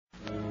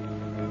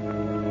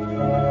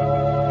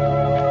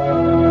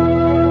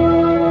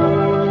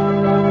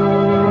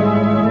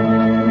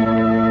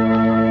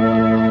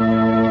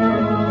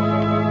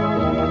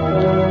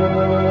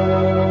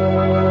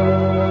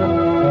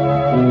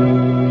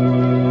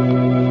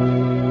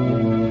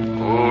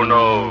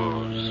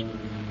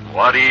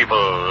What evil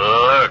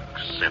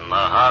lurks in the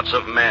hearts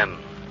of men?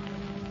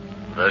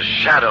 The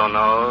shadow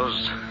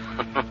knows.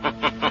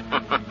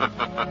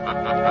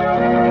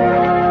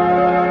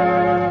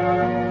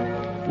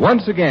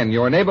 Once again,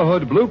 your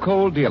neighborhood blue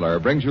coal dealer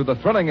brings you the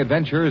thrilling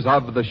adventures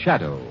of The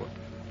Shadow,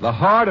 the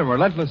hard and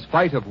relentless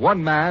fight of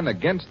one man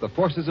against the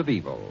forces of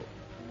evil.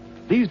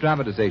 These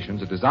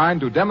dramatizations are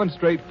designed to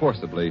demonstrate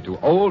forcibly to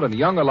old and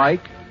young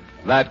alike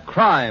that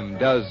crime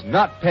does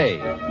not pay.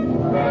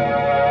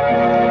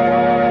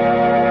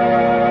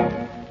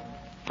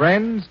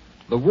 Friends,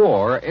 the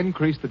war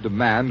increased the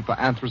demand for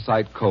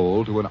anthracite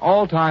coal to an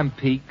all-time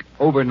peak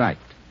overnight.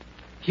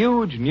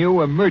 Huge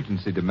new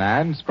emergency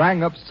demand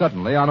sprang up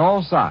suddenly on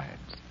all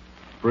sides.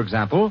 For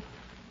example,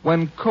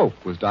 when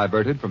coke was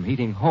diverted from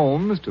heating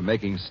homes to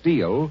making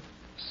steel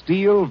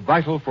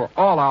vital for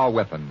all our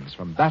weapons,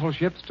 from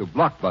battleships to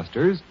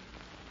blockbusters,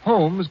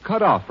 homes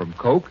cut off from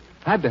coke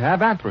had to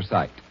have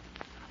anthracite.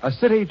 A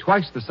city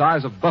twice the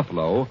size of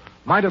Buffalo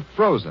might have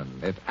frozen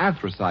if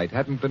anthracite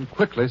hadn't been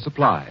quickly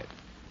supplied.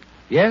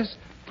 Yes,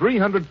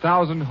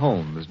 300,000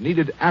 homes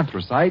needed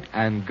anthracite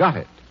and got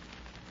it.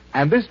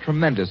 And this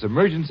tremendous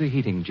emergency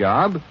heating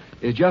job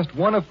is just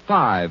one of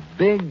 5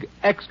 big,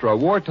 extra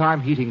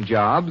wartime heating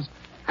jobs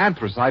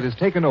anthracite has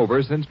taken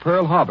over since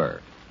Pearl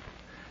Harbor.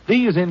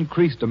 These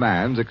increased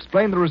demands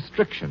explain the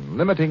restriction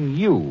limiting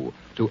you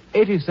to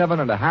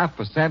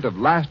 87.5% of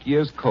last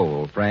year's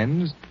coal,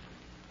 friends.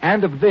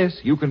 And of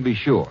this you can be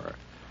sure.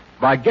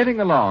 By getting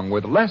along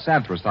with less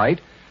anthracite,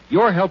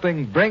 you're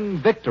helping bring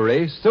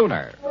victory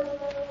sooner.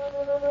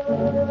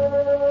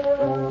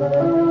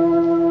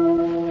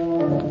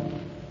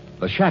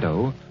 The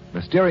Shadow,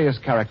 mysterious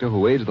character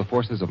who aids the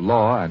forces of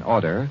law and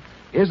order,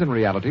 is in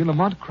reality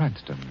Lamont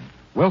Cranston,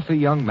 wealthy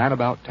young man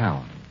about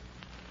town.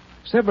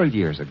 Several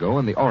years ago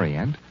in the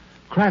Orient,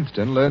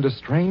 Cranston learned a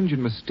strange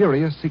and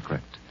mysterious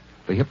secret,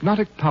 the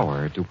hypnotic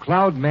power to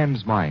cloud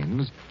men's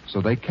minds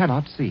so they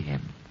cannot see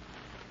him.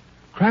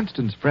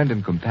 Cranston's friend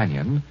and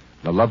companion,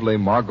 the lovely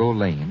Margo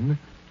Lane,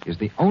 is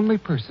the only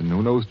person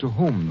who knows to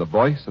whom the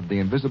voice of the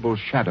invisible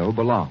shadow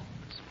belongs.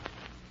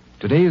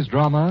 Today's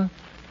drama,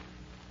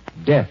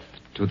 Death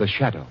to the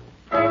Shadow.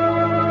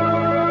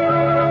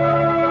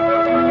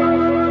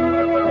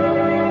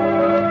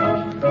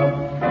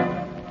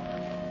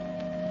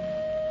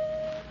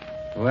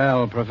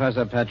 Well,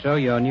 Professor Petro,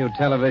 your new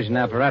television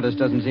apparatus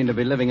doesn't seem to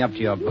be living up to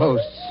your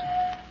boasts.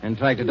 In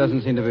fact, it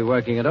doesn't seem to be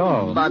working at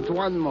all. But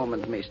one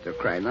moment, Mr.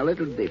 Crane. A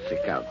little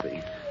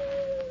difficulty.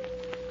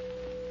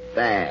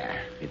 There.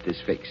 It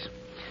is fixed.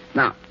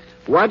 Now,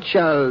 what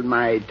shall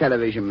my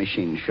television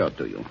machine show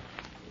to you?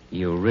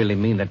 You really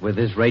mean that with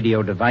this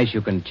radio device you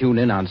can tune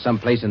in on some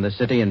place in the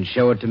city and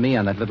show it to me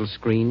on that little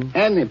screen?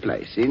 Any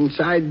place.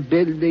 Inside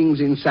buildings,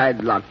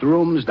 inside locked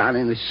rooms, down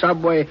in the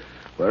subway.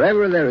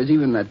 Wherever there is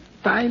even a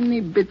tiny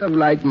bit of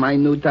light, my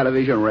new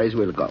television rays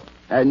will go.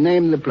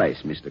 Name the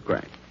place, Mr.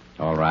 Crane.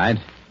 All right.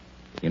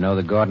 You know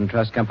the Gordon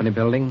Trust Company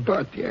building?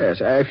 But, yes,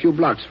 a few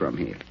blocks from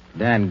here.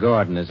 Dan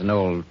Gordon is an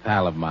old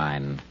pal of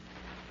mine.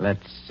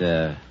 Let's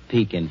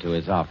peek into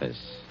his office.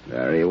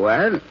 Very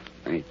well.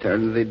 I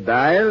turn the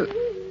dial.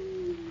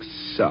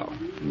 So.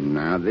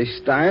 Now this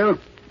dial.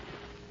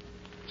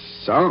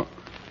 So.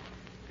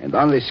 And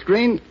on the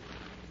screen.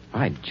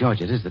 By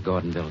George, it is the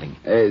Gordon building.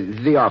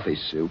 The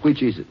office.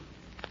 Which is it?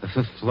 The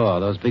 5th floor,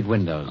 those big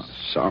windows.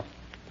 So.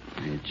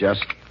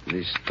 Adjust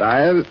this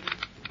dial.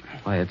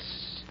 Why,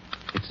 it's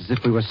as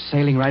if we were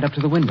sailing right up to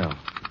the window.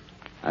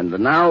 And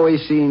now we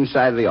see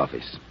inside the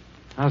office.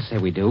 I'll say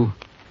we do.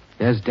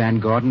 There's Dan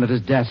Gordon at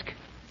his desk,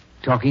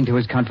 talking to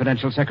his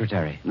confidential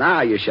secretary.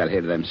 Now you shall hear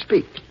them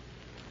speak.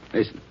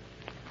 Listen.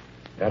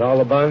 Got all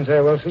the bonds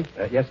there, Wilson?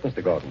 Yes,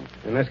 Mr. Gordon.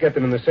 And let's get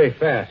them in the safe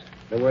fast.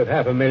 They're worth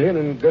 $500,000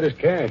 and good as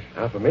cash.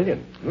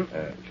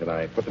 $500,000? Should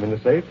I put them in the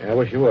safe? I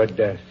wish you would.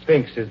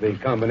 Sphinx is the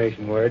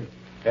combination word.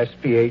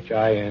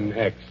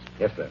 S-P-H-I-N-X.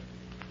 Yes, sir.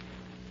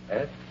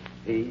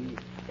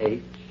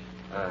 S-P-H-I-N-X.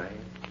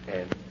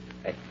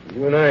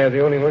 You and I are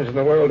the only ones in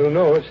the world who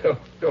know it, so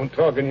don't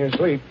talk in your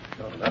sleep.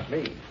 No, not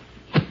me.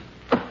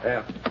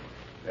 Yeah.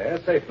 They're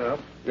safe now.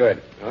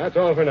 Good. Well, that's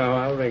all for now.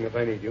 I'll ring if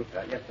I need you.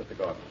 Yes, Mr.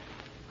 Gordon.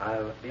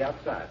 I'll be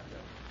outside.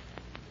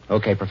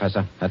 Okay,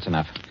 Professor. That's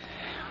enough.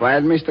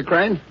 Well, Mr.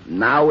 Crane,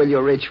 now will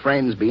your rich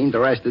friends be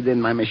interested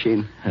in my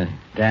machine?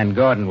 Dan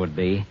Gordon would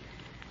be.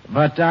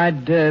 But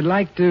I'd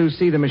like to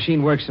see the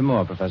machine work some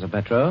more, Professor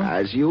Petro.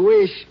 As you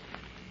wish.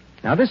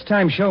 Now, this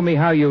time, show me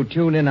how you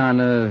tune in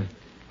on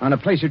a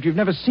place that you've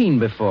never seen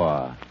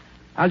before.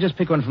 I'll just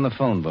pick one from the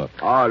phone book.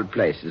 All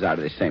places are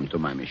the same to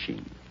my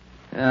machine.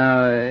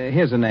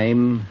 Here's a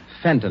name.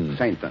 Fenton.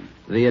 Fenton.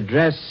 The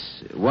address,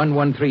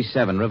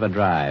 1137 River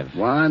Drive.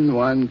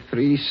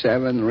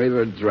 1137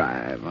 River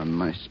Drive. On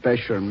my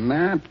special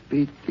map,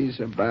 it is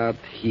about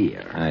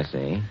here. I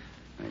see.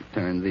 I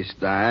turn this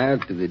dial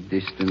to the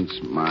distance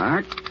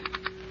marked.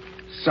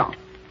 So.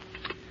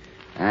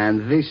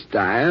 And this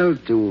dial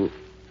to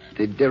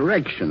the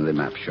direction the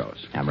map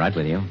shows. I'm right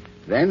with you.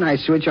 Then I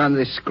switch on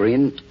the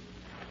screen,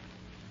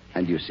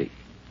 and you see.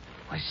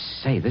 Why,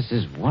 say, this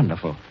is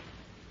wonderful.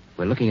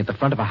 We're looking at the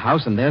front of a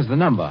house, and there's the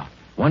number.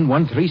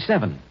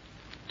 1137.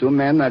 2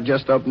 men are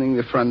just opening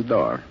the front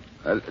door.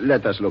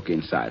 Let us look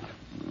inside.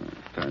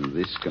 Turn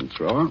this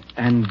control.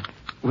 And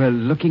we're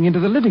looking into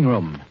the living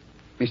room.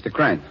 Mr.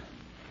 Crane,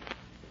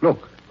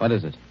 look. What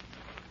is it?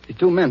 The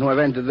 2 men who have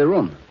entered the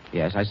room.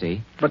 Yes, I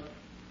see. But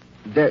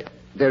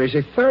there is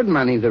a third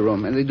man in the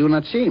room, and they do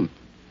not see him.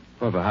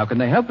 Well, but how can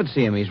they help but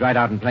see him? He's right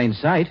out in plain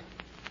sight.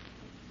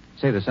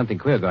 Say, there's something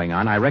queer going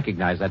on. I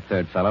recognize that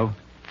third fellow.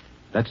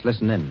 Let's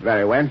listen in.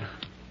 Very well.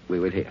 We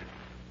will hear.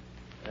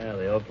 Well,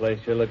 the old place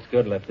sure looks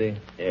good, Lefty.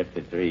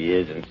 After 3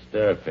 years in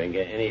stir,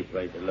 Finger, any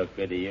place will look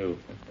good to you.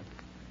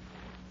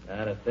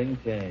 Not a thing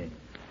changed.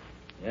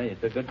 Yeah, you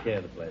took good care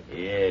of the place.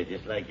 Yeah,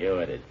 just like you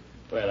ordered.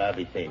 Well, I'll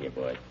be seeing you,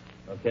 boys.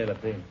 Okay,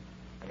 Lefty.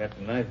 I got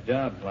some nice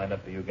jobs lined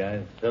up for you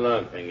guys. So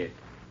long, Finger.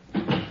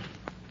 It's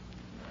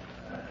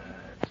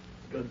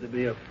good to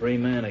be a free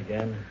man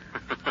again.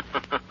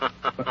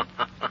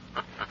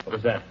 What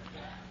was that?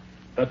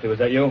 Lefty, was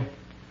that you?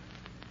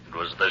 It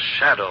was the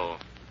shadow.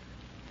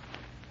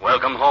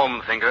 Welcome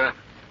home, Finger.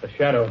 The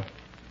shadow.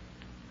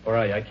 Where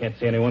are you? I can't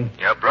see anyone.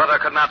 Your brother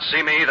could not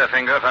see me either,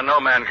 Finger, for no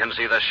man can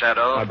see the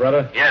shadow. My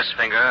brother? Yes,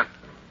 Finger.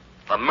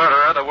 The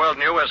murderer the world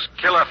knew as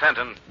Killer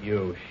Fenton.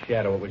 You,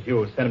 Shadow. It was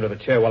you who sent him to the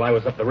chair while I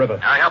was up the river.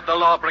 I helped the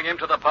law bring him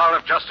to the bar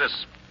of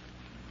justice.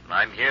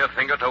 I'm here,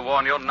 Finger, to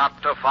warn you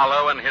not to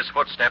follow in his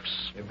footsteps.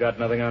 You've got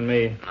nothing on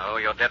me. No,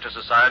 your debt to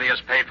society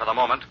is paid for the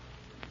moment.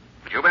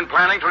 But you've been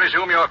planning to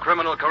resume your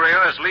criminal career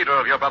as leader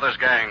of your brother's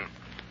gang.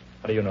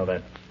 How do you know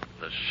that?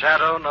 The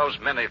shadow knows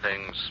many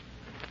things.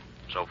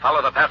 So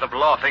follow the path of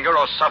law, Finger,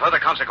 or suffer the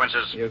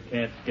consequences. You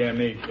can't scare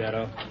me,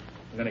 Shadow.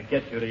 I'm going to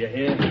get you, do you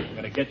hear? I'm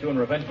going to get you and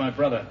revenge my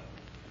brother.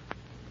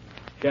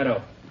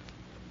 Shadow,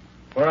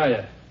 where are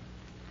you?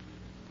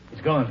 He's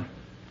gone.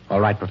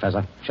 All right,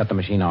 Professor. Shut the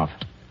machine off.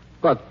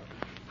 But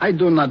I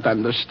do not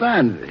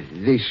understand.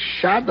 This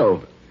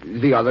shadow,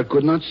 the other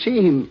could not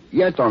see him,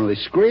 yet on the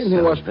screen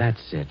he was...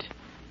 That's it.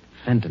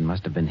 Fenton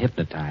must have been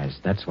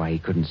hypnotized. That's why he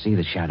couldn't see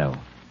the shadow.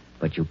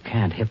 But you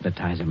can't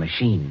hypnotize a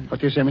machine.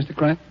 What do you say, Mr.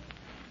 Crane?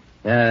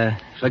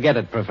 Forget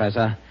it,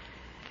 Professor.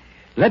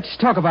 Let's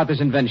talk about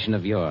this invention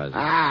of yours.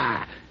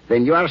 Ah,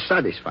 then you are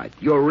satisfied.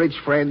 Your rich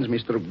friends,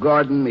 Mr.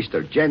 Gordon,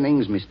 Mr.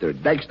 Jennings, Mr.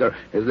 Dexter,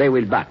 they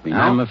will back me, no?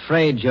 I'm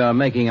afraid you're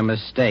making a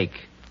mistake.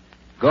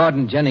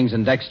 Gordon, Jennings,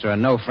 and Dexter are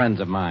no friends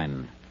of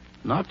mine.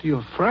 Not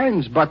your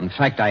friends, but... In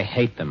fact, I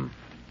hate them.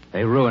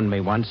 They ruined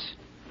me once,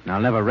 and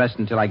I'll never rest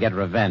until I get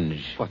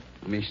revenge. But,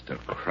 Mr.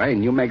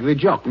 Crane, you make the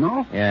joke,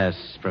 no?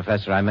 Yes,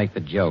 Professor, I make the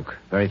joke.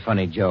 Very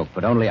funny joke,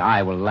 but only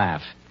I will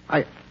laugh.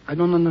 I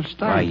don't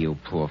understand. Why, you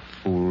poor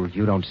fool,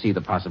 you don't see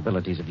the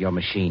possibilities of your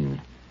machine.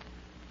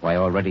 Why,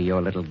 already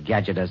your little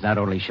gadget has not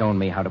only shown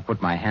me how to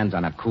put my hands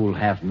on a cool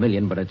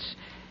 $500,000, but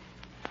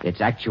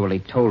it's actually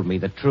told me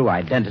the true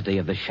identity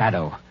of the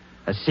shadow.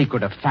 A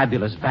secret of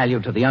fabulous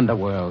value to the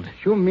underworld.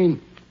 You mean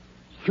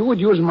you would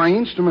use my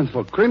instrument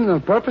for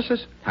criminal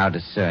purposes? How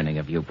discerning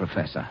of you,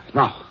 Professor.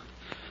 No,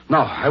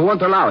 I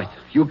won't allow it.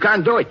 You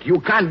can't do it.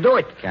 You can't do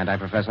it. Can't I,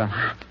 Professor?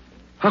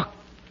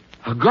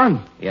 A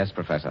gun? Yes,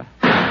 Professor.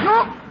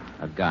 No!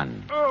 A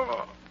gun.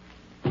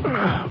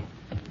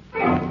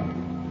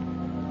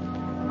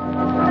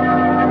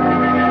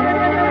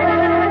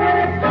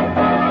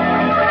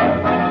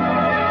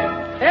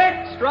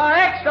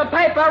 Extra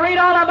paper. Read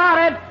all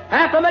about it.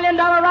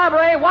 $500,000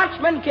 robbery.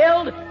 Watchman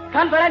killed.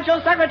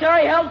 Confidential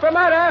secretary held for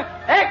murder.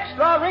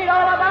 Extra. Read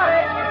all about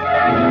it.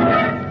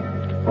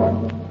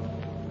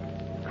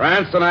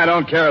 Cranston, I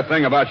don't care a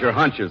thing about your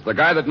hunches. The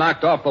guy that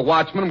knocked off the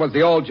watchman was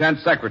the old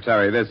gent's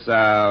secretary, this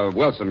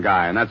Wilson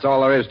guy, and that's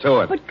all there is to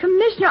it. But,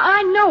 Commissioner,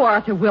 I know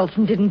Arthur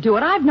Wilson didn't do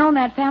it. I've known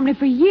that family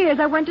for years.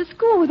 I went to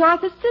school with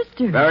Arthur's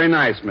sister. Very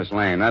nice, Miss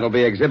Lane. That'll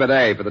be Exhibit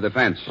A for the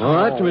defense. All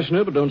right,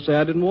 Commissioner, but don't say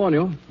I didn't warn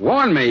you.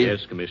 Warn me?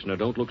 Yes, Commissioner.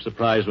 Don't look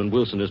surprised when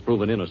Wilson is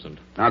proven innocent.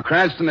 Now,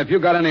 Cranston, if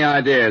you've got any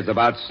ideas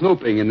about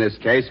snooping in this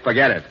case,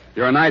 forget it.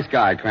 You're a nice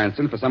guy,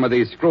 Cranston, for some of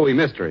these screwy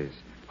mysteries.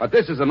 But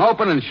this is an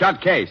open and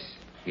shut case.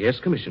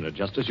 Yes, Commissioner,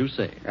 just as you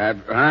say.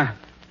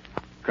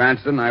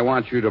 Cranston, I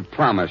want you to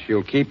promise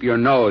you'll keep your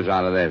nose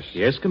out of this.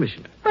 Yes,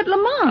 Commissioner. But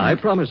Lamont. I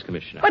promise,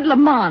 Commissioner. But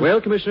Lamont. Well,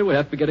 Commissioner, we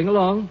have to be getting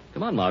along.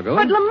 Come on, Margo.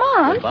 But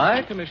Lamont.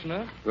 Goodbye,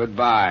 Commissioner.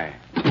 Goodbye.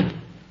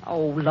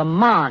 Oh,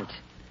 Lamont.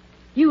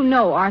 You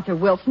know Arthur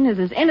Wilson is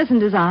as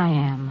innocent as I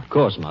am. Of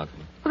course, Margo.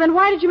 Well, then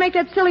why did you make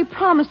that silly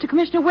promise to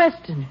Commissioner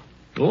Weston?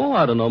 Oh,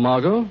 I don't know,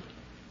 Margo.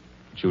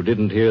 But you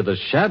didn't hear the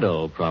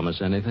shadow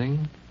promise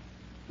anything,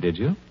 did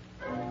you?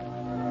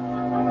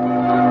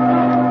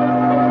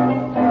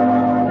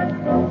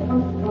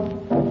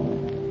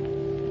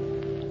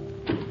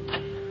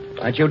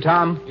 Aren't you,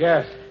 Tom?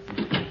 Yes.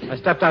 I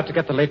stepped out to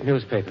get the late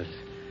newspapers.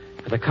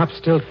 But the cops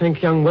still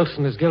think young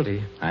Wilson is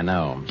guilty. I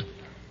know.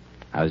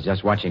 I was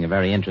just watching a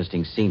very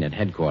interesting scene at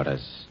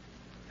headquarters.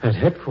 At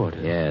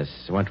headquarters? Yes.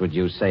 What would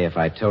you say if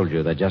I told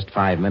you that just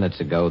 5 minutes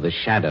ago the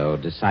shadow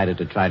decided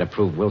to try to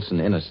prove Wilson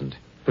innocent?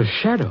 The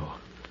shadow?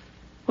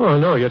 Oh,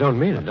 no, you don't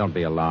mean it. Don't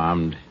be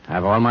alarmed. I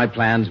have all my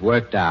plans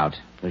worked out.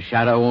 The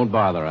shadow won't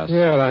bother us.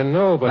 Yeah, I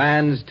know, but...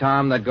 Plans,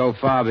 Tom, that go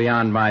far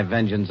beyond my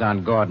vengeance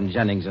on Gordon,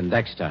 Jennings, and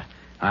Dexter.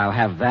 I'll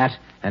have that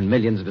and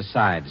millions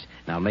besides.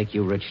 And I'll make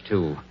you rich,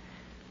 too.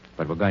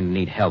 But we're going to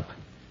need help.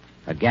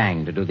 A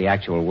gang to do the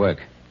actual work.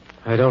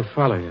 I don't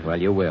follow you. Well,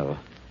 you will.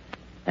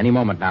 Any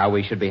moment now,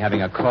 we should be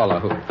having a caller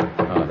who...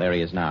 Oh, there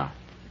he is now.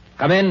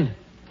 Come in.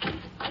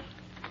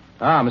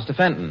 Ah, Mr.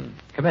 Fenton.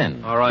 Come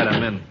in. All right,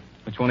 I'm in.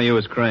 Which one of you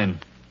is Crane?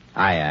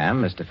 I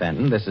am, Mr.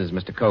 Fenton. This is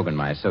Mr. Cogan,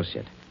 my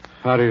associate.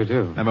 How do you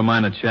do? Never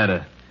mind the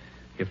chatter.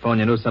 Your phone,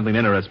 you knew something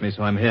interests me,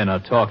 so I'm here. Now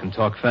talk and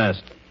talk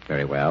fast.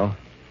 Very well.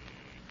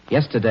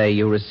 Yesterday,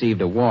 you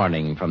received a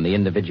warning from the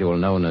individual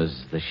known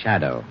as the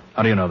Shadow.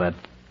 How do you know that?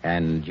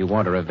 And you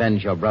want to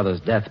revenge your brother's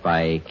death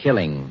by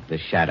killing the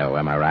Shadow,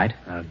 am I right?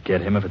 I'll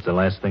get him if it's the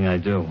last thing I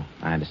do.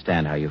 I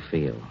understand how you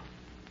feel.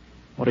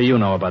 What do you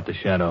know about the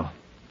Shadow?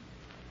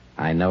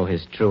 I know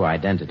his true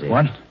identity.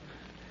 What?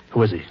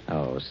 Who is he?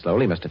 Oh,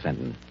 slowly, Mr.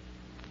 Fenton.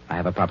 I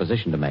have a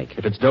proposition to make.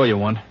 If it's dough you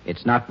want.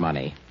 It's not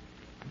money.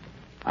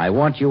 I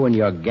want you and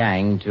your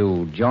gang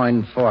to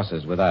join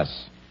forces with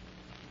us.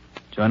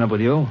 Join up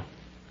with you?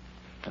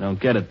 I don't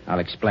get it. I'll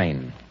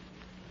explain.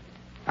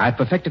 I've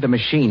perfected a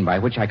machine by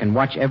which I can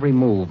watch every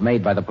move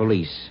made by the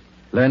police,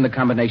 learn the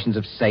combinations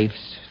of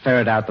safes,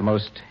 ferret out the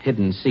most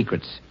hidden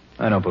secrets.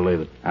 I don't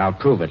believe it. I'll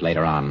prove it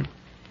later on.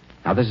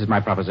 Now, this is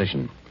my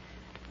proposition.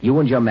 You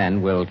and your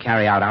men will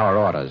carry out our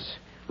orders.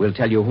 We'll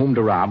tell you whom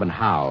to rob and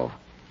how.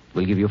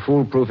 We'll give you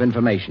foolproof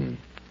information.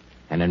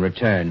 And in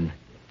return,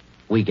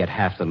 we get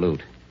half the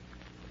loot.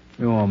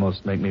 You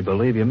almost make me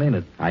believe you mean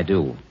it. I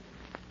do.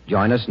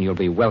 Join us and you'll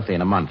be wealthy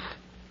in a month.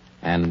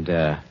 And,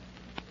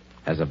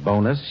 as a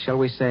bonus, shall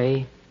we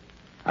say,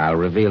 I'll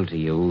reveal to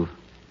you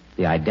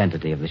the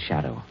identity of the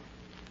Shadow.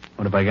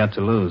 What have I got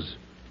to lose?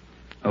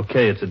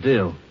 Okay, it's a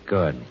deal.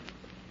 Good.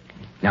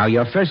 Now,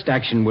 your first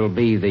action will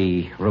be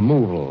the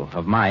removal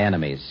of my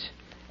enemies.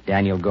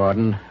 Daniel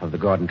Gordon of the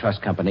Gordon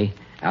Trust Company,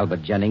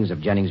 Albert Jennings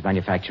of Jennings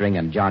Manufacturing,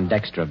 and John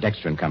Dexter of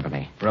Dexter and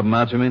Company. Rub 'em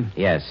out, you mean?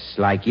 Yes,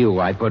 like you,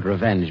 I put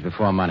revenge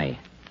before money.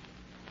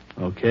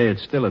 Okay,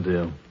 it's still a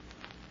deal.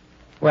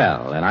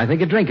 Well, then I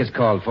think a drink is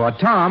called for.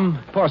 Tom,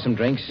 pour some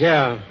drinks.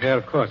 Yeah,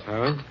 of course,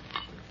 Howard.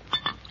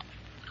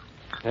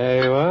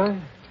 There you are.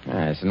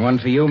 Yes, and one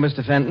for you,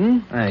 Mr.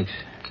 Fenton. Thanks.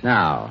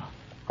 Now,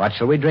 what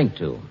shall we drink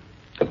to?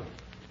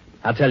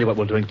 I'll tell you what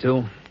we'll drink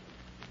to.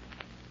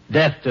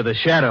 Death to the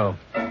Shadow.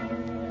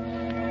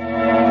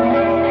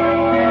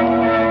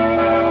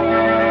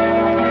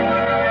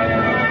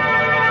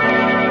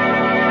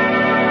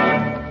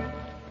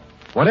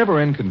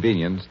 Whatever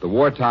inconvenience the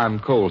wartime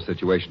coal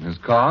situation has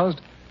caused,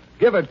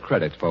 give it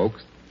credit,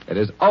 folks. It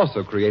has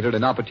also created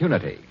an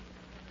opportunity.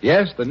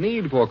 Yes, the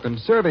need for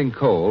conserving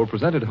coal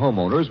presented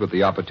homeowners with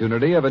the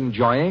opportunity of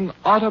enjoying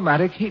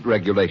automatic heat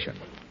regulation.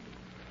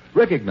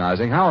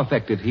 Recognizing how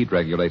effective heat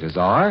regulators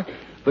are,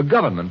 the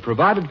government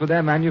provided for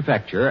their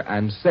manufacture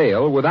and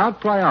sale without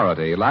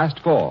priority last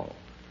fall.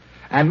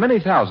 And many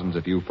thousands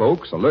of you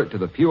folks, alert to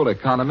the fuel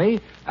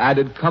economy,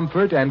 added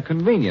comfort, and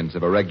convenience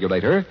of a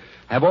regulator,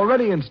 have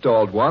already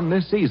installed one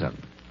this season.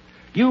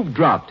 You've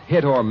dropped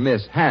hit or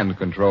miss hand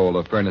control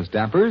of furnace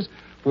dampers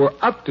for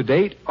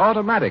up-to-date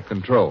automatic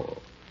control.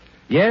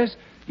 Yes,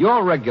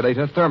 your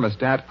regulator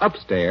thermostat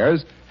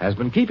upstairs has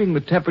been keeping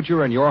the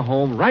temperature in your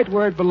home right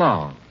where it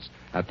belongs,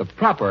 at the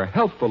proper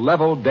healthful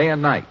level day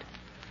and night,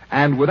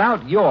 and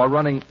without your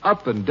running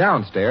up and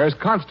downstairs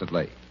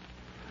constantly.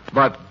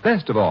 But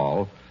best of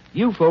all,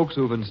 you folks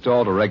who've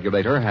installed a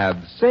regulator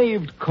have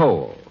saved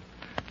coal.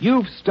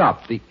 You've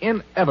stopped the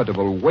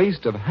inevitable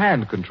waste of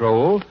hand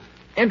control,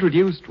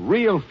 introduced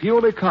real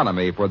fuel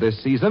economy for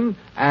this season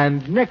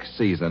and next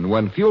season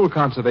when fuel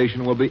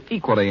conservation will be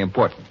equally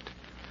important.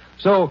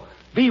 So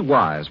be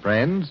wise,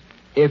 friends.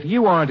 If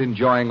you aren't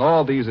enjoying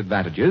all these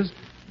advantages,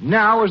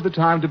 now is the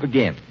time to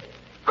begin.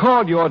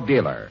 Call your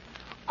dealer.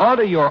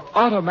 Order your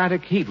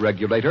automatic heat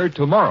regulator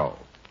tomorrow.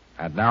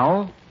 And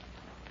now,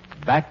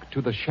 back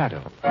to the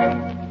Shadow.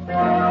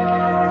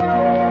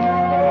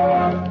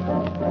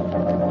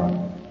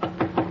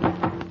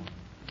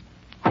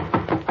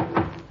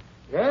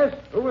 Yes?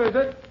 Who is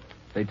it?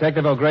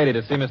 Detective O'Grady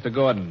to see Mr.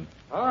 Gordon.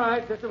 All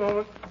right, just a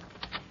moment.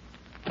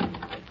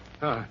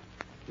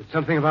 Is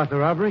something about the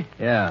robbery?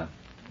 Yeah.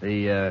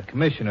 The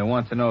commissioner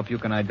wants to know if you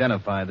can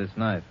identify this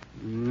knife.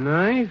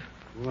 Knife?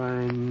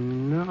 Why,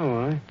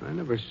 no. I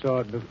never saw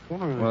it before.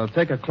 Well,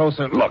 take a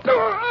closer look.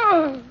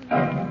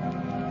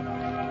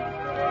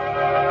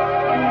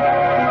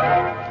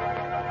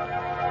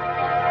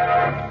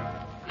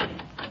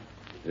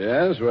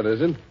 Yes, what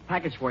is it?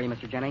 Package for you,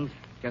 Mr. Jennings.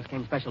 Just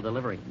came special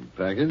delivery.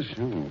 Package?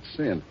 Oh, let's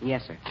see it.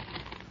 Yes, sir.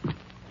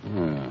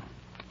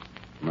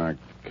 Marked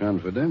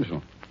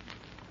confidential.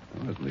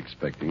 I wasn't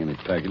expecting any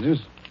packages.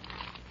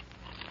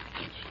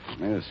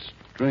 This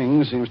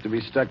string seems to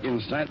be stuck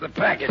inside the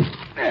package.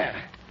 There.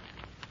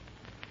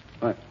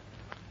 What?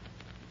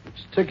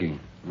 It's ticking.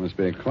 It must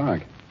be a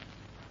clock.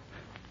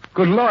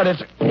 Good Lord,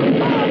 it's...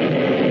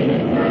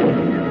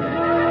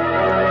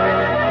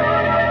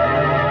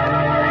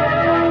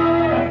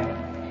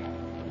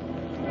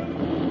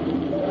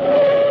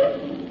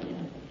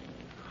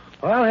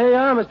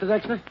 Mr.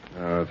 Dexter.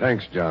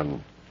 Thanks,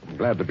 John. I'm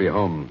glad to be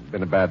home.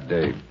 Been a bad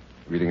day.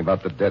 Reading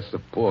about the deaths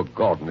of poor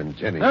Gordon and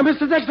Jennings.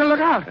 Mr. Dexter, look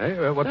out.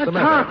 Hey, what's that the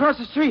car matter? across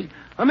the street.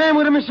 A man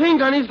with a machine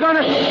gun. He's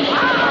gonna...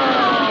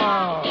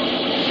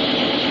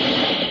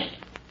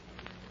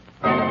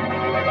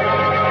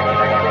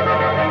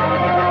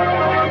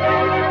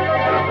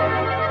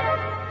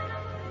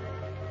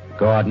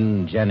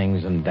 Gordon,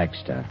 Jennings, and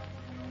Dexter.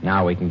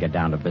 Now we can get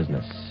down to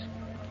business.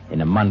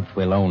 In a month,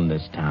 we'll own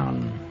this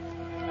town.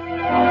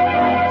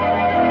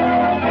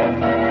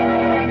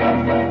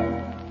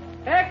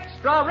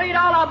 Extra, read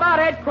all about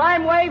it.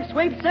 Crime wave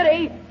sweeps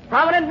city.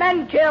 Prominent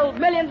men killed.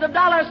 Millions of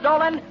dollars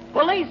stolen.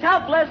 Police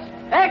helpless.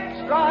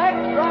 Extra,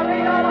 extra,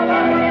 read all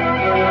about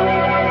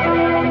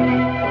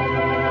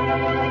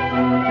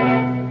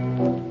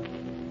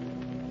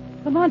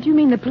it. Lamont, you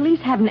mean the police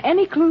haven't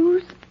any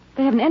clues?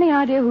 They haven't any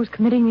idea who's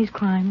committing these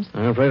crimes?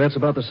 I'm afraid that's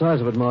about the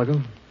size of it,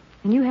 Margo.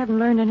 And you haven't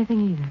learned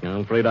anything either?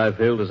 I'm afraid I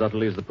failed as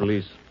utterly as the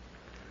police.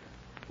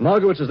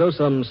 Margo, it's as though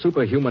some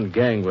superhuman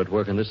gang were at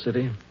work in this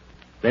city.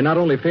 They not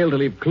only fail to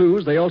leave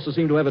clues, they also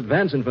seem to have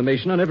advance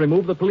information on every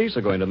move the police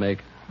are going to make.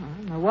 Oh,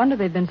 no wonder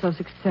they've been so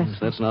successful. Yes,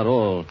 that's not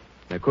all.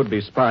 There could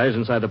be spies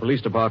inside the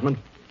police department.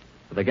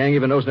 But the gang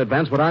even knows in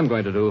advance what I'm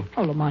going to do.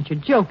 Oh, Lamont, you're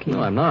joking.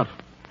 No, I'm not.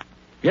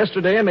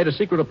 Yesterday, I made a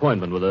secret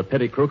appointment with a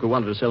petty crook who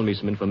wanted to sell me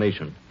some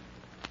information.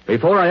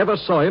 Before I ever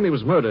saw him, he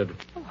was murdered.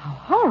 Oh, how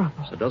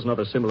horrible. A dozen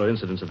other similar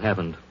incidents have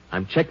happened.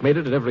 I'm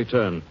checkmated at every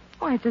turn.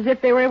 Why, it's as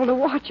if they were able to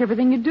watch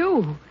everything you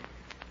do.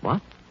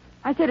 What?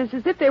 I said it's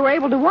as if they were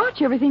able to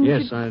watch everything you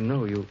do. Yes, I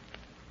know. You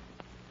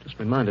just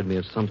reminded me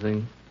of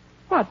something.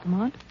 What,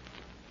 Lamont?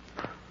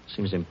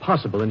 Seems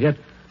impossible, and yet...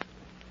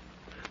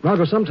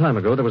 Margo, some time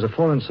ago, there was a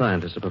foreign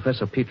scientist, a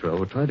Professor Petro,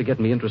 who tried to get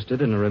me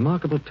interested in a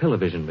remarkable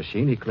television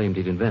machine he claimed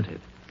he'd invented.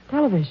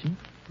 Television?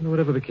 I wonder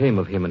whatever became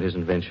of him and his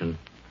invention.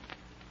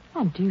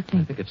 Oh, do you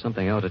think... I think it's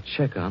something I ought to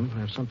check on. I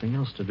have something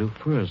else to do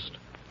first.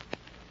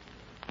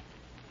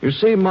 You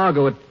see,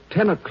 Margo, at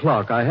 10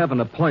 o'clock, I have an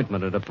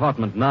appointment at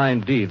apartment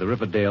 9D, the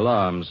Riverdale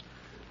Arms.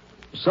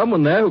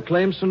 Someone there who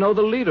claims to know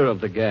the leader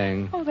of the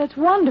gang. Oh, that's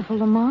wonderful,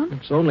 Lamont.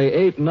 It's only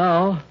 8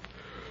 now.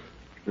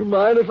 You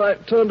mind if I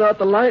turned out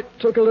the light,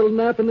 took a little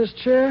nap in this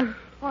chair?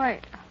 Why,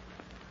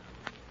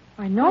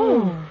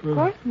 no, of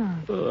course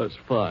not. Oh, that's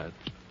fine.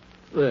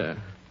 There.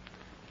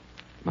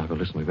 Margo,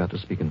 listen, we've got to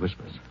speak in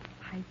whispers.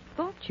 I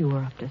thought you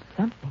were up to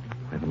something,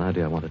 Lamont. I have an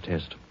idea I want to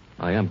test.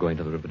 I am going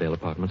to the Riverdale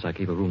apartments. I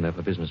keep a room there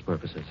for business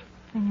purposes.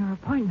 And your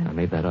appointment? I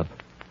made that up.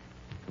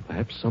 But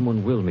perhaps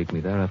someone will meet me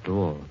there after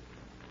all.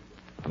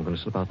 I'm going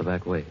to slip out the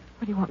back way.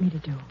 What do you want me to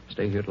do?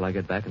 Stay here till I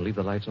get back and leave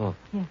the lights off.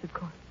 Yes, of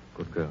course.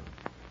 Good girl.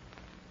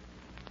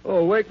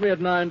 Oh, wake me at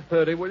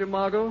 9:30, will you,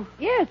 Margo?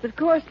 Yes, of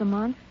course,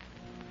 Lamont.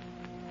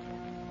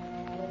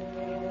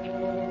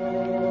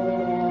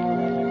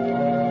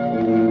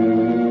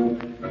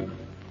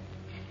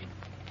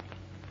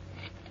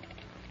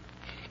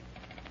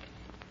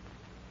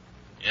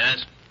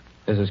 Yes?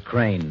 This is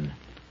Crane.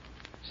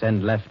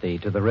 Send Lefty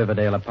to the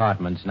Riverdale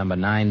Apartments, number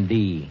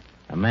 9D.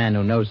 A man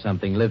who knows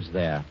something lives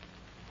there.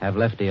 Have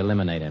Lefty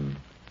eliminate him.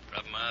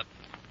 Rub him out.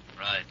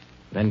 Right.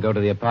 Then go to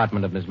the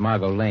apartment of Miss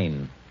Margo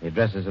Lane. The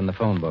address is in the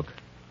phone book.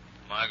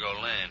 Margo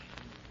Lane.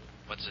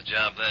 What's the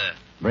job there?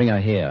 Bring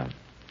her here.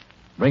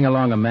 Bring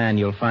along a man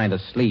you'll find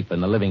asleep in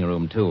the living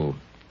room, too.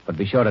 But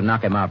be sure to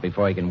knock him out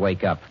before he can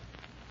wake up.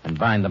 And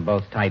bind them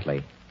both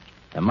tightly.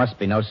 There must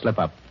be no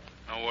slip-up.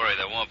 Don't worry,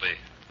 there won't be.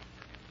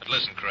 But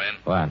listen, Crane.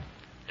 What?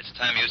 It's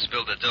time you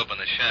spilled the dope in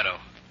the shadow.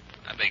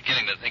 I'm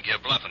beginning to think you're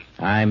bluffing.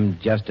 I'm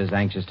just as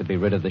anxious to be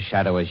rid of the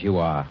shadow as you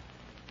are.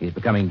 He's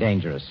becoming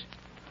dangerous.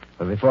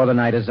 But before the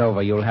night is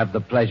over, you'll have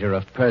the pleasure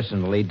of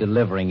personally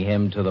delivering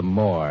him to the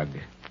morgue.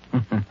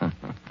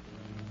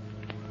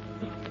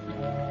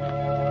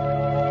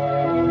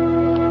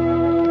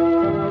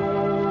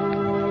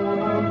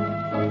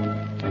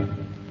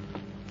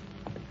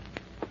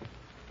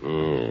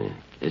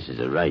 This is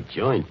the right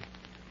joint.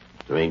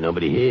 There ain't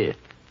nobody here.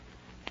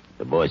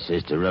 The boss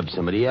says to rub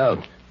somebody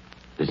out.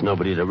 There's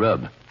nobody to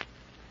rub.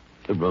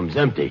 The room's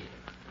empty.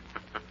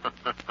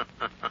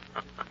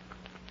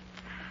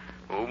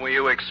 Whom were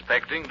you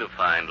expecting to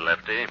find,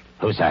 Lefty?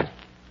 Who's that?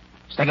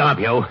 Stick 'em up,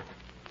 you.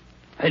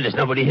 Hey, there's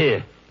nobody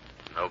here.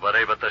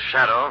 Nobody but the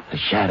shadow. The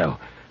shadow.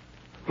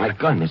 My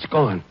gun is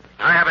gone.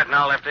 I have it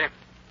now, Lefty.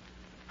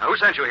 Now, who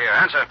sent you here?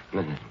 Answer.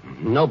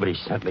 Nobody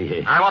sent me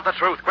here. I want the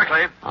truth,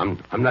 quickly. I'm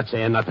not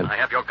saying nothing. I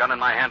have your gun in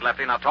my hand,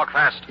 Lefty. Now talk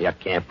fast. You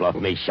can't bluff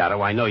me,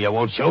 Shadow. I know you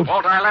won't shoot.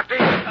 Won't I, Lefty?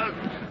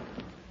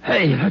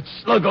 Hey, that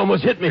slug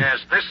almost hit me. Yes,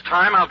 this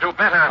time I'll do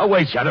better. Oh,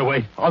 wait, Shadow,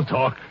 wait. I'll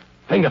talk.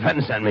 Finger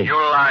Fenton sent me. You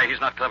lie. He's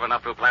not clever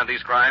enough to plan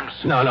these crimes.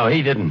 No,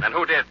 he didn't. Then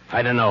who did?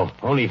 I don't know.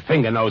 Only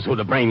Finger knows who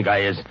the brain guy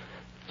is.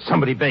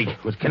 Somebody big,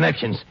 with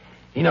connections.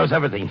 He knows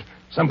everything.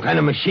 Some kind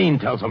of machine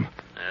tells him.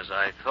 As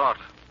I thought.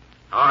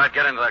 All right,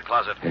 get into that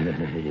closet.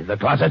 The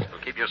closet?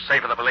 We'll keep you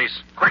safe from the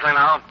police. Quickly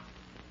now.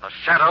 The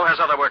shadow has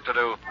other work to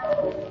do.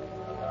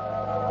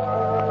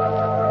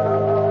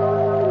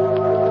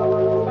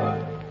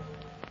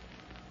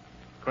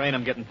 Crane,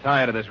 I'm getting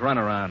tired of this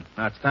runaround.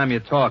 Now it's time you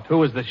talked.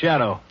 Who is the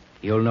shadow?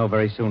 You'll know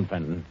very soon,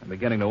 Fenton. I'm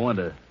beginning to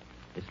wonder.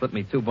 They slipped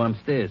me 2 bump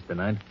stairs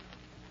tonight.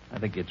 I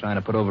think you're trying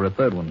to put over a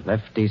third one.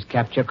 Lefty's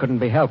capture couldn't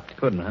be helped.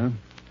 Couldn't, huh?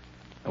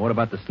 Now, what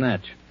about the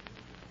snatch?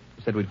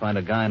 You said we'd find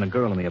a guy and a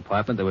girl in the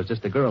apartment. There was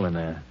just a girl in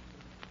there.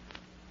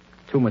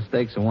 2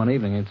 mistakes in one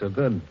evening ain't so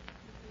good.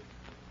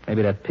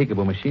 Maybe that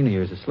peekaboo machine of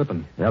yours is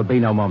slipping. There'll be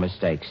no more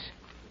mistakes.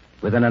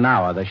 Within an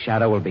hour, the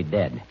shadow will be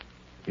dead.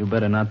 You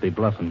better not be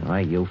bluffing. Why,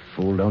 you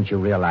fool, don't you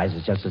realize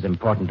it's just as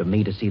important to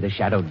me to see the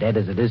shadow dead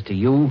as it is to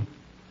you?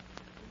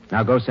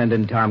 Now go send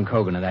in Tom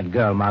Cogan and that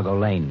girl, Margo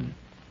Lane.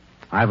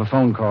 I have a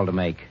phone call to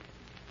make.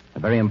 A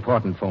very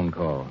important phone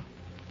call.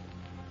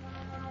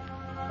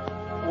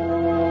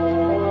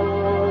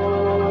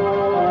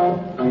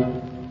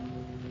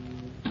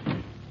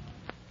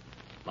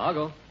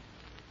 Margo?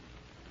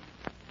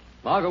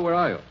 Margo, where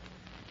are you?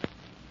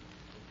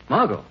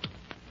 Margo?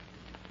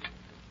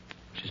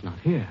 She's not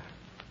here.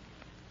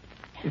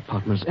 The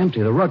apartment's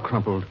empty. The rug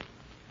crumpled.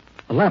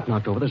 The lamp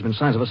knocked over. There's been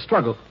signs of a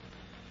struggle.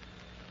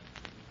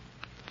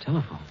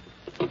 Telephone.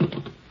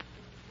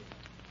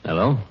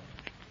 Hello?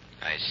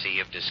 I see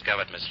you've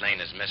discovered Miss Lane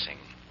is missing.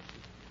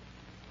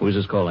 Who's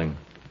this calling?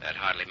 That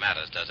hardly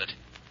matters, does it?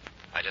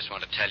 I just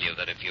want to tell you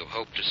that if you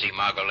hope to see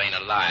Margo Lane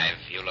alive,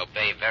 you'll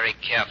obey very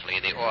carefully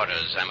the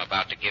orders I'm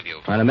about to give you.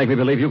 Trying to make me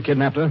believe you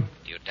kidnapped her?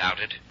 You doubt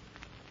it?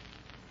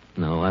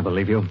 No, I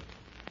believe you.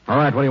 All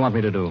right, what do you want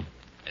me to do?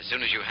 As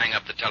soon as you hang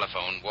up the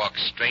telephone, walk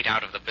straight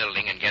out of the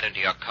building and get into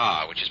your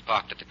car, which is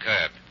parked at the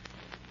curb.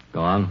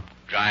 Go on.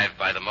 Drive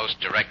by the most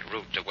direct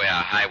route to where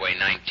Highway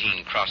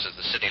 19 crosses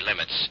the city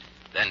limits.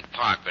 Then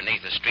park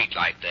beneath the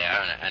streetlight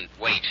there and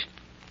wait.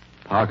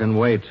 Park and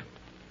wait.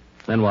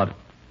 Then what?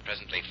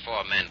 Presently,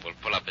 4 men will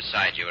pull up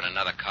beside you in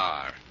another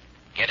car.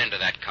 Get into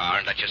that car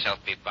and let yourself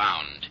be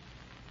bound.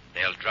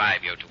 They'll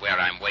drive you to where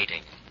I'm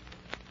waiting.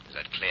 Is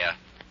that clear?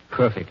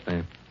 Perfect,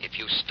 then. If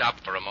you stop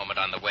for a moment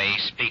on the way,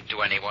 speak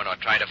to anyone, or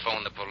try to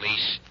phone the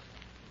police,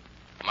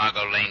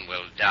 Margo Lane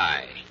will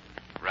die.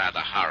 Rather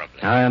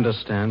horribly. I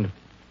understand.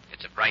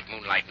 It's a bright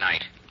moonlight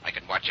night. I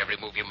can watch every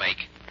move you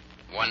make.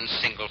 One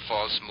single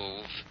false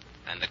move,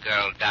 and the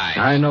girl dies.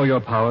 I know your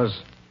powers.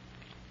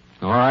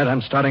 All right,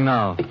 I'm starting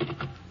now.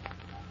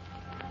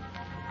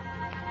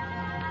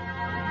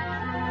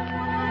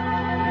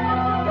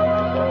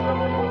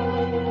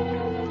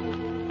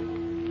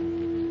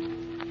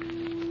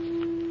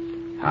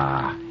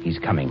 Ah, he's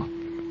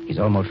coming. He's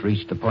almost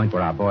reached the point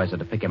where our boys are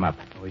to pick him up.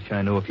 I wish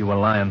I knew if you were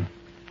lying.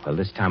 Well,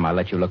 this time I'll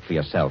let you look for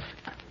yourself.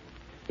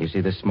 You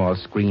see this small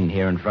screen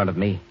here in front of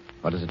me?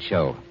 What does it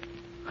show?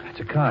 It's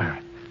a car.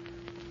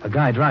 A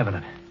guy driving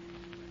it.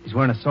 He's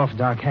wearing a soft,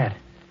 dark hat.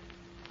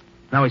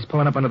 Now he's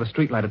pulling up under the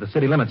streetlight at the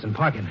city limits and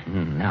parking.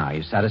 Now,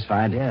 you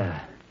satisfied?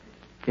 Yeah,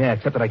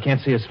 except that I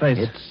can't see his face.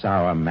 It's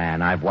our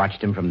man. I've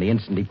watched him from the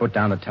instant he put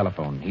down the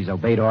telephone. He's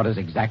obeyed orders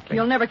exactly.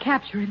 You'll never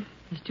capture him.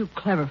 He's too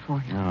clever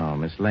for you. Oh,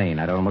 Miss Lane,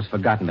 I'd almost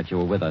forgotten that you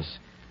were with us.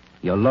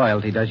 Your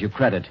loyalty does you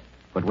credit,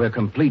 but we're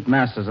complete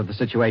masters of the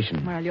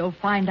situation. Well, you'll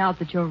find out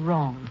that you're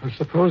wrong. Well,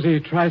 suppose he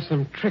tries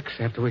some tricks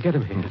after we get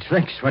him here.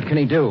 Tricks? What can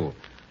he do?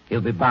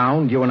 He'll be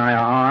bound, you and I are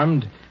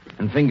armed,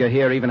 and Finger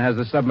here even has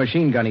the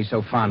submachine gun he's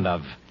so fond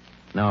of.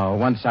 No,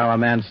 once our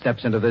man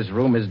steps into this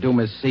room, his doom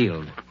is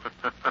sealed.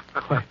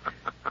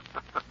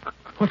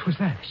 What was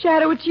that?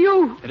 Shadow, it's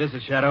you. It is a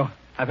shadow.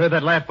 I've heard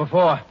that laugh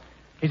before.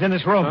 He's in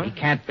this room. He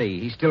can't be.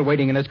 He's still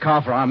waiting in his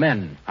car for our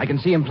men. I can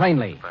see him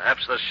plainly.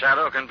 Perhaps the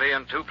shadow can be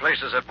in 2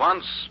 places at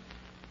once.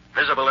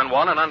 Visible in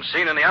one and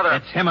unseen in the other.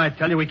 It's him, I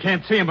tell you. We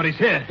can't see him, but he's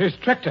here. He's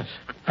tricked us.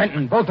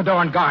 Fenton, bolt the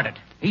door and guard it.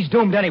 He's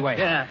doomed anyway.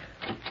 Yeah.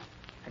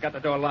 I got the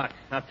door locked.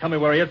 Now tell me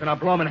where he is, and I'll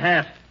blow him in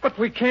half. But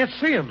we can't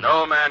see him.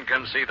 No man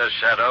can see the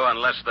shadow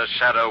unless the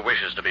shadow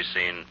wishes to be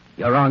seen.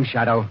 You're wrong,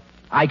 Shadow.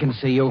 I can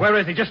see you. Where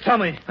is he? Just tell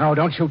me. No,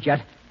 don't shoot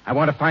yet. I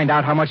want to find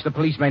out how much the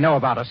police may know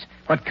about us.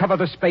 But cover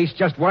the space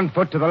just 1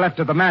 foot to the left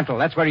of the mantel.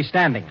 That's where he's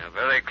standing. You're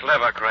very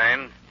clever,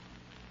 Crane.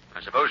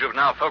 I suppose you've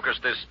now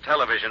focused this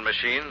television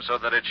machine so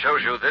that it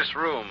shows you this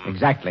room.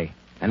 Exactly.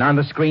 And on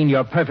the screen,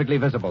 you're perfectly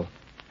visible.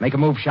 Make a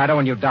move, Shadow,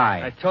 and you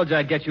die. I told you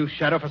I'd get you,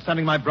 Shadow, for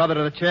sending my brother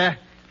to the chair.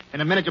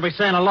 In a minute, you'll be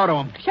saying hello to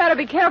him. Shadow,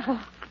 be careful.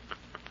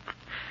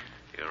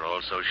 You're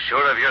all so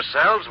sure of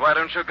yourselves. Why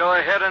don't you go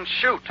ahead and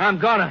shoot? I'm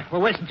gonna. We're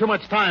wasting too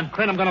much time.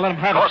 Crane, I'm gonna let him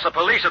have it. Of course, the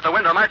police at the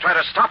window might try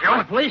to stop you. Oh,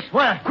 the police?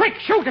 Where? Quick,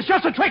 shoot! It's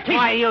just a trick.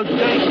 Why, you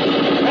dirty...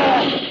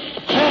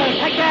 Hey,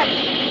 take that!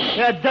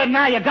 You're dead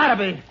now. You gotta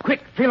be.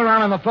 Quick, feel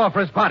around on the floor for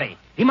his body.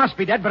 He must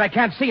be dead, but I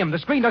can't see him. The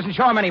screen doesn't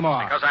show him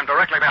anymore. Because I'm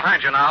directly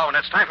behind you now, and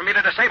it's time for me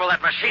to disable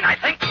that machine, I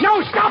think.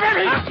 No, stop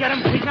him! I'll get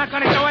him. He's not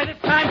gonna get away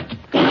this time.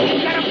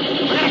 Get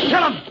him. We're gonna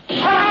kill him.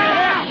 Hold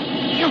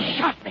on here. You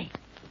shot me.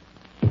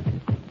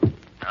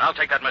 I'll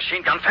take that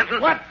machine gun, Fenton.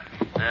 What?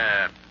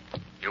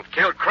 You've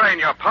killed Crane,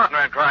 your partner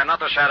in crime, not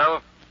the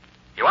Shadow.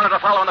 You wanted to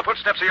follow in the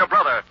footsteps of your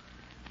brother.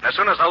 And as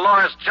soon as the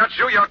lawyers judge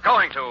you, you're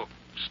going to.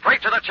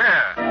 Straight to the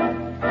chair.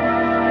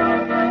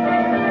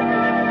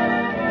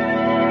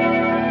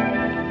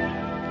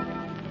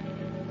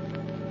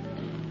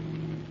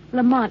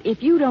 Lamont,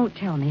 if you don't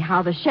tell me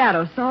how the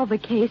Shadow solved the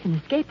case and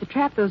escaped the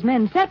trap those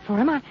men set for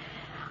him,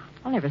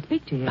 I'll never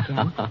speak to you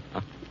again.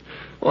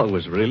 Well, it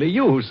was really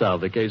you who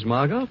solved the case,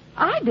 Margot.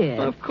 I did.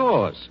 Of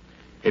course.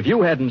 If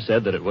you hadn't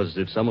said that it was as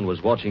if someone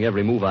was watching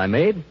every move I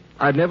made,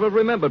 I'd never have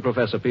remembered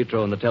Professor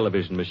Petro and the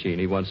television machine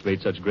he once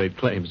made such great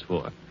claims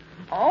for.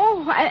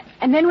 Oh,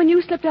 and then when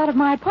you slipped out of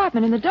my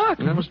apartment in the dark.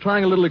 I was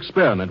trying a little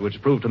experiment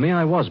which proved to me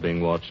I was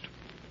being watched.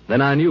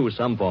 Then I knew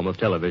some form of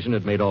television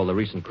had made all the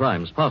recent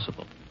crimes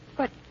possible.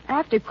 But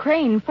after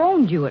Crane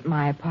phoned you at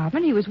my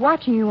apartment, he was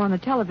watching you on the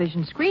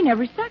television screen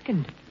every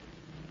second.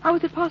 How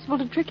was it possible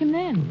to trick him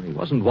then? He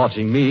wasn't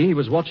watching me. He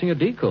was watching a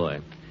decoy.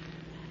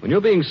 When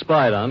you're being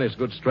spied on, it's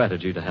good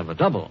strategy to have a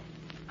double.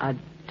 A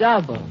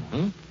double?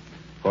 Mm-hmm.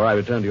 Before I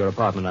returned to your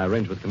apartment, I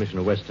arranged with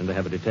Commissioner Weston to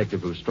have a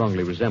detective who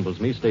strongly resembles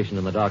me stationed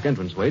in the dark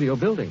entranceway to your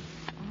building.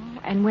 Oh,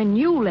 and when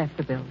you left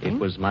the building? It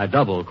was my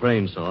double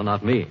Crane saw,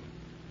 not me.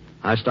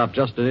 I stopped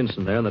just an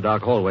instant there in the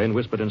dark hallway and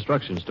whispered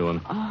instructions to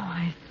him. Oh,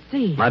 I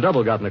see. My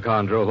double got in the car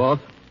and drove off.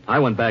 I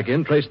went back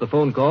in, traced the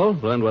phone call,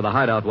 learned where the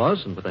hideout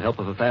was, and with the help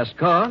of a fast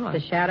car... The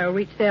shadow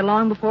reached there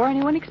long before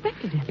anyone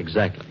expected it.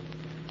 Exactly.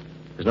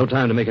 There's no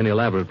time to make any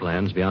elaborate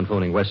plans beyond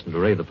phoning Weston to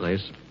raid the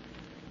place.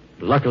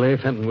 Luckily,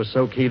 Fenton was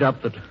so keyed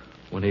up that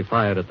when he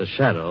fired at the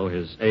shadow,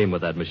 his aim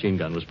with that machine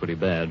gun was pretty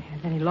bad.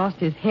 And then he lost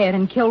his head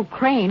and killed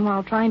Crane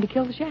while trying to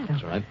kill the shadow.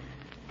 That's right.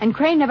 And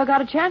Crane never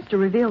got a chance to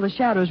reveal the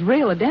shadow's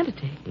real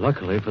identity.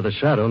 Luckily for the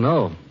shadow,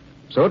 no.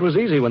 So it was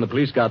easy when the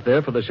police got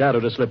there for the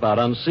shadow to slip out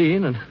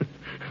unseen and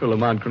for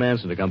Lamont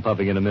Cranston to come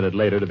puffing in a minute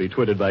later to be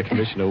twitted by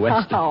Commissioner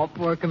Weston. Oh,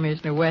 poor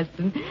Commissioner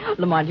Weston.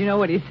 Lamont, you know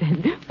what he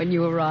said when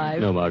you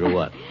arrived? No, Margo,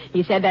 what?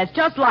 He said that's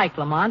just like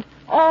Lamont.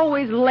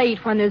 Always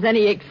late when there's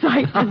any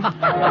excitement.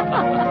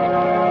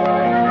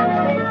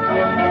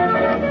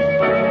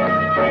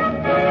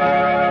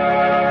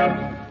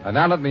 And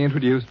now let me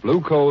introduce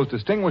Blue Coal's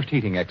distinguished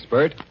heating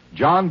expert,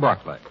 John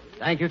Barclay.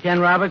 Thank you, Ken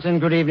Roberts, and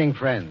good evening,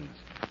 friends.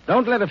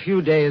 Don't let a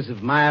few days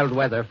of mild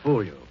weather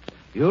fool you.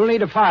 You'll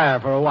need a fire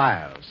for a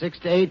while, 6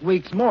 to 8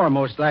 weeks more,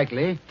 most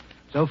likely.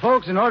 So,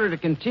 folks, in order to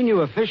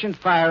continue efficient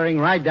firing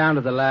right down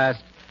to the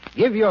last,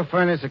 give your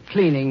furnace a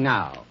cleaning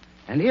now.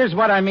 And here's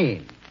what I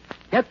mean.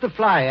 Get the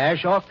fly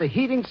ash off the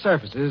heating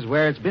surfaces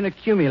where it's been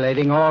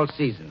accumulating all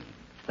season.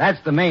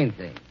 That's the main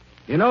thing.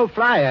 You know,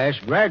 fly ash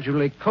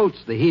gradually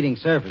coats the heating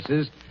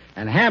surfaces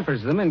and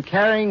hampers them in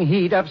carrying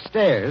heat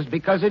upstairs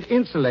because it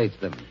insulates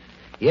them.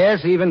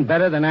 Yes, even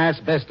better than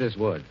asbestos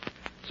would.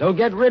 So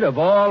get rid of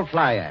all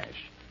fly ash.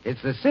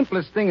 It's the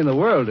simplest thing in the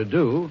world to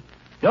do.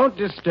 Don't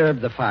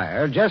disturb the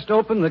fire. Just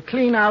open the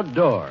clean-out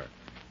door.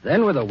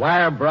 Then with a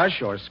wire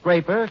brush or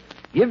scraper,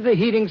 give the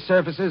heating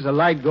surfaces a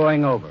light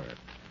going over.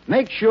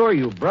 Make sure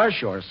you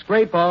brush or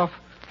scrape off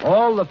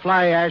all the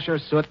fly ash or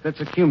soot that's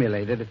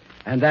accumulated,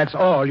 and that's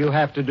all you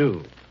have to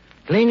do.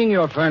 Cleaning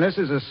your furnace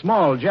is a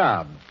small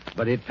job,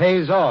 but it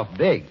pays off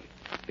big.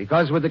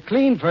 Because with a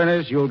clean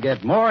furnace, you'll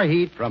get more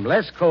heat from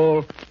less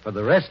coal for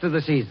the rest of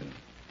the season.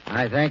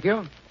 I thank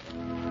you.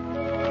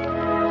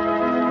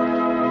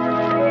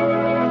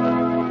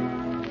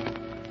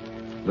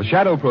 The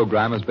Shadow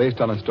program is based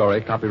on a story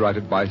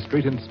copyrighted by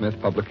Street and Smith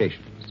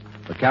Publications.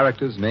 The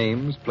characters,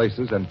 names,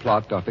 places, and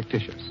plot are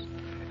fictitious.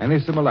 Any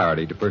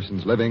similarity to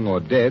persons living or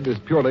dead is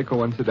purely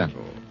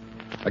coincidental.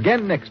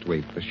 Again next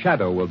week, The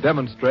Shadow will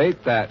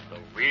demonstrate that the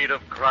weed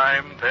of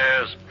crime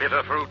bears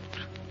bitter fruit.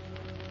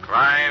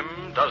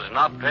 Crime does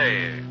not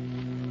pay.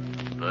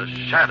 The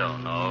Shadow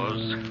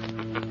knows.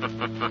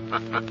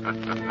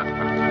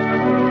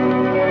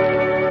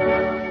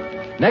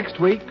 Next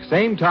week,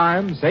 same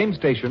time, same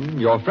station,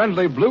 your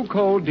friendly Blue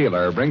Coal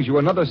dealer brings you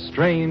another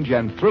strange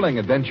and thrilling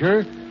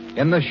adventure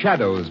in the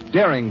Shadow's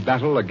daring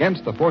battle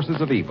against the forces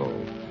of evil.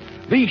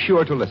 Be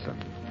sure to listen.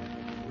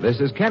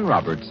 This is Ken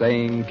Roberts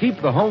saying, keep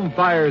the home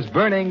fires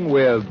burning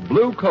with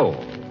Blue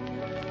Coal.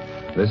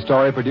 This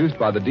story produced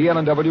by the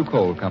DL&W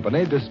Coal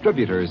Company,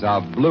 distributors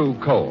of Blue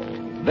Coal.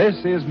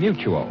 This is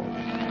Mutual.